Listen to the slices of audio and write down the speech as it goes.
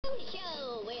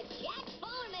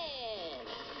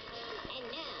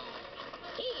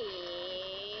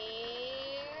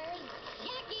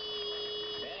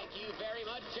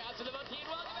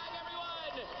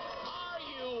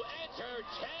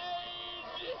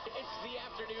It's the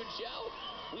afternoon show.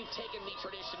 We've taken the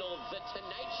traditional The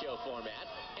Tonight Show format,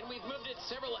 and we've moved it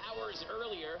several hours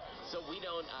earlier so we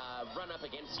don't run up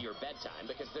against your bedtime,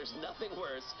 because there's nothing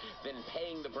worse than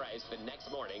paying the price the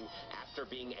next morning after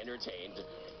being entertained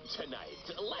tonight.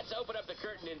 Let's open up the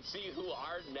curtain and see who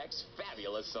our next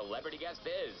fabulous celebrity guest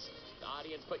is.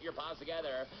 Audience, put your paws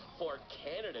together for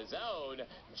Canada's own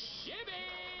Jimmy!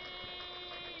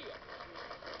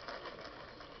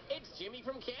 It's Jimmy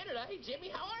from Canada. Hey, Jimmy,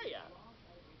 how are you?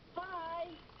 Hi.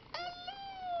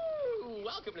 Hello!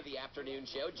 Welcome to the afternoon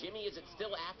show. Jimmy, is it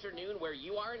still afternoon where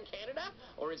you are in Canada,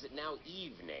 or is it now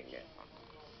evening?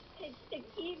 It's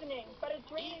evening, but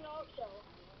it's raining also.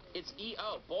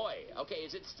 Oh, boy. Okay,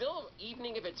 is it still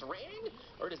evening if it's raining,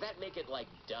 or does that make it like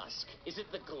dusk? Is it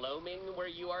the gloaming where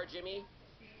you are, Jimmy?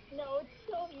 No, it's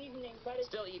still evening, but it's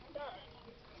Still dark.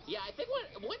 Yeah, I think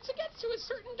once it gets to a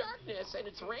certain darkness and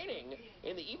it's raining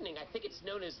in the evening, I think it's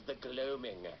known as the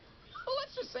gloaming. Well,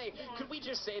 let's just say, could we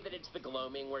just say that it's the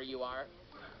gloaming where you are?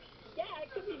 Yeah,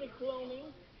 it could be the gloaming.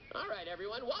 All right,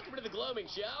 everyone, welcome to the Gloaming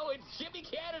Show. It's Jimmy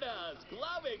Canada's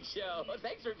Gloaming Show.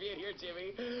 Thanks for being here,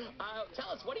 Jimmy.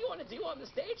 Tell us, what do you want to do on the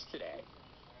stage today?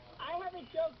 I have a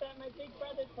joke that my big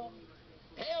brother told me.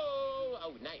 Hey-oh!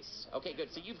 Oh, nice. Okay, good.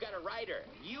 So you've got a writer.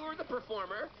 You are the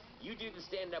performer. You do the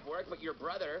stand-up work, but your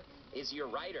brother is your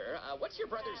writer. What's your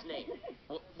brother's name?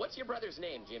 What's your brother's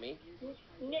name, Jimmy?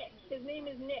 Nick. His name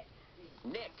is Nick.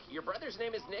 Nick. Your brother's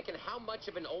name is Nick, and how much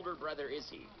of an older brother is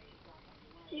he?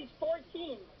 He's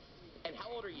 14. And how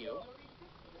old are you?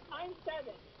 I'm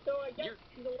 7, so I guess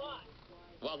he's a lot.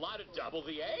 Well, a lot of double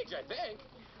the age, I think.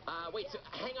 Wait, so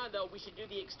hang on, though. We should do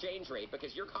the exchange rate,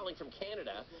 because you're calling from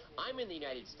Canada. I'm in the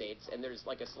United States, and there's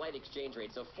like a slight exchange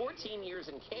rate. So 14 years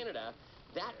in Canada,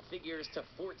 that figures to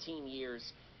 14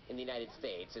 years in the United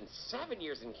States. And 7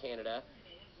 years in Canada,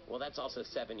 well, that's also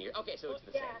 7 years. Okay, so it's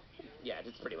the same. Yeah,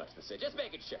 it's pretty much the same. Just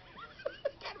making sure.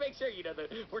 Gotta make sure, you know, that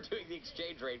we're doing the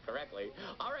exchange rate correctly.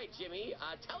 All right, Jimmy,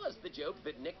 tell us the joke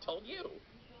that Nick told you.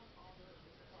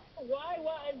 Why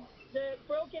was the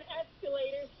broken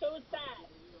escalator so sad?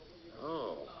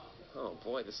 Oh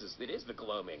boy, it is the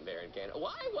gloaming there in Canada.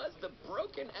 Why was the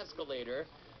broken escalator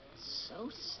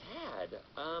so sad?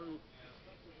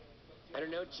 I don't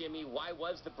know, Jimmy. Why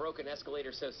was the broken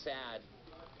escalator so sad?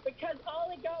 Because all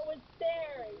he got was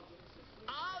stairs.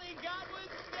 All he got was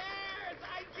stairs!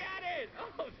 I get it!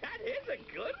 Oh, that is a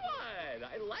good one!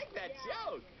 I like that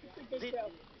joke! It's a good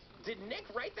joke. Did Nick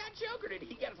write that joke, or did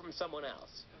he get it from someone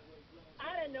else?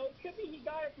 I don't know. It could be he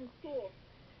got it from school.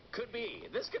 Could be.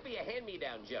 This could be a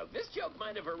hand-me-down joke. This joke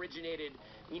might have originated,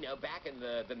 you know, back in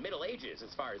the Middle Ages,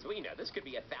 as far as we know. This could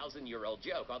be a 1,000-year-old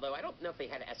joke, although I don't know if they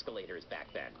had escalators back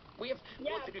then. We'll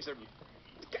have to do some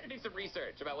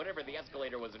research about whenever the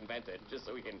escalator was invented, just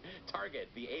so we can target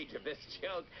the age of this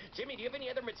joke. Jimmy, do you have any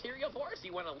other material for us? Or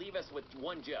you want to leave us with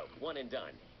one joke, one and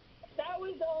done? That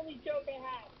was the only joke I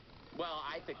had. Well,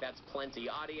 I think that's plenty.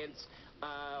 Audience,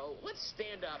 let's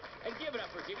stand up and give it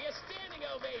up for Jimmy. A standing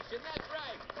ovation. That's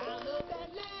right.